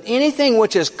 But anything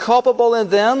which is culpable in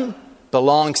them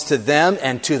belongs to them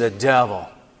and to the devil."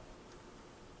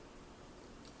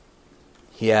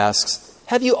 He asks,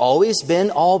 "Have you always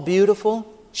been all beautiful?"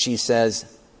 She says,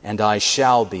 "And I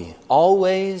shall be,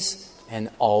 always and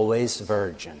always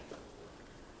virgin."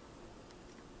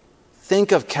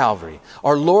 Think of Calvary.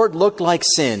 Our Lord looked like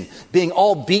sin, being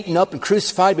all beaten up and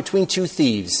crucified between two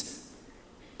thieves.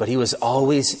 But he was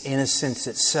always innocence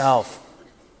itself.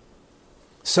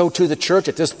 So too the church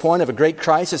at this point of a great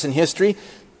crisis in history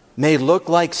may look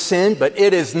like sin, but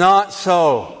it is not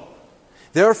so.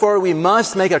 Therefore, we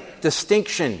must make a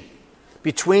distinction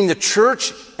between the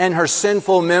church and her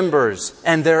sinful members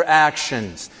and their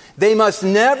actions. They must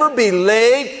never be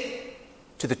laid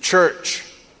to the church,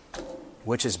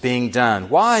 which is being done.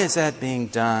 Why is that being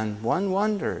done? One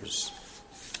wonders.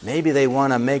 Maybe they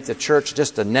want to make the church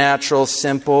just a natural,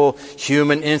 simple,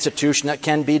 human institution that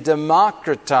can be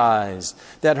democratized,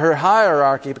 that her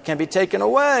hierarchy can be taken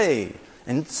away,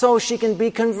 and so she can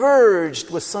be converged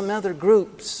with some other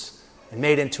groups and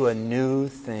made into a new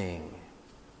thing.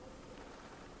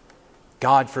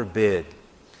 God forbid.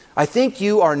 I think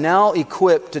you are now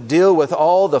equipped to deal with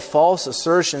all the false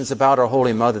assertions about our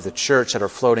Holy Mother, the Church, that are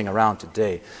floating around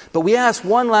today. But we ask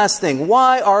one last thing.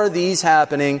 Why are these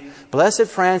happening? Blessed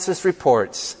Francis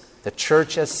reports, the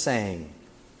Church is saying,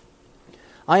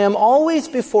 "I am always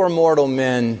before mortal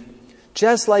men,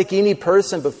 just like any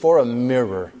person before a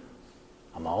mirror.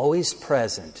 I'm always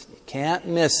present. You can't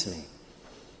miss me.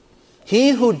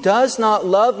 He who does not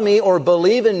love me or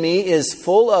believe in me is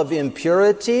full of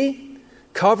impurity,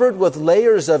 covered with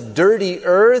layers of dirty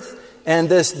earth, and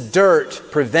this dirt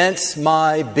prevents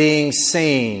my being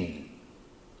seen."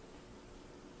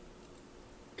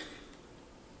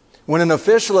 When an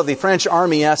official of the French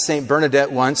army asked St.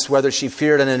 Bernadette once whether she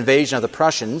feared an invasion of the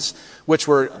Prussians, which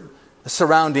were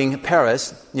surrounding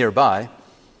Paris nearby,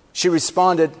 she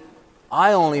responded,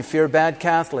 "I only fear bad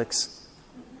Catholics."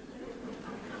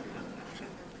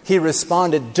 He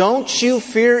responded, "Don't you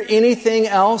fear anything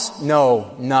else?"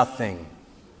 "No, nothing.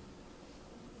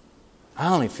 I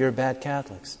only fear bad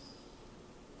Catholics."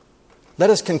 Let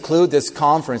us conclude this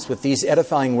conference with these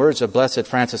edifying words of Blessed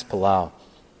Francis Palau.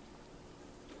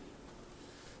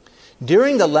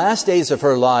 During the last days of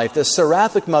her life, the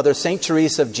seraphic mother, St.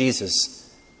 Teresa of Jesus,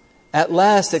 at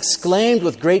last exclaimed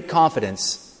with great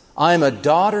confidence, "I am a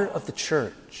daughter of the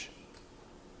Church."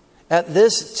 At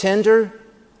this tender,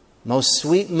 most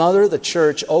sweet mother, the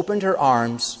Church opened her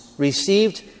arms,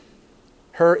 received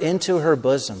her into her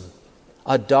bosom,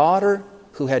 a daughter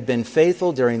who had been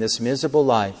faithful during this miserable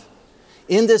life.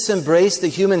 In this embrace, the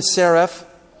human seraph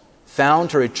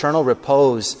found her eternal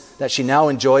repose that she now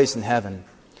enjoys in heaven.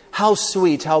 How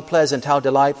sweet, how pleasant, how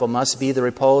delightful must be the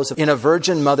repose in a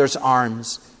virgin mother's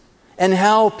arms. And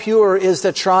how pure is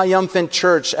the triumphant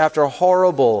Church after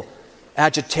horrible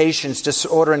agitations,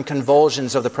 disorder, and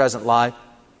convulsions of the present life.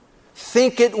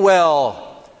 Think it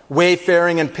well,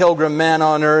 wayfaring and pilgrim man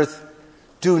on earth.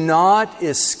 Do not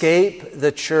escape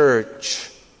the Church.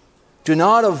 Do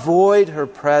not avoid her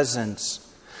presence.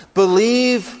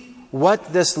 Believe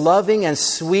what this loving and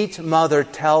sweet mother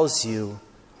tells you.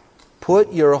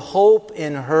 Put your hope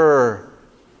in her.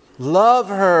 Love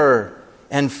her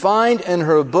and find in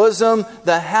her bosom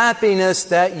the happiness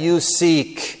that you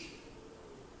seek.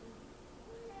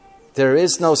 There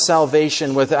is no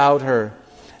salvation without her.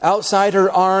 Outside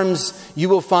her arms, you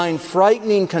will find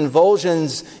frightening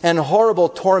convulsions and horrible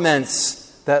torments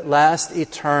that last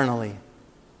eternally.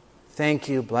 Thank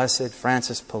you, Blessed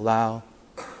Francis Palau.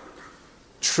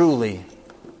 Truly,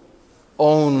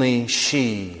 only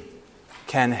she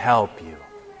can help you.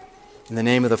 In the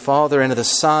name of the Father, and of the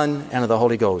Son, and of the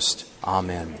Holy Ghost.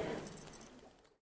 Amen.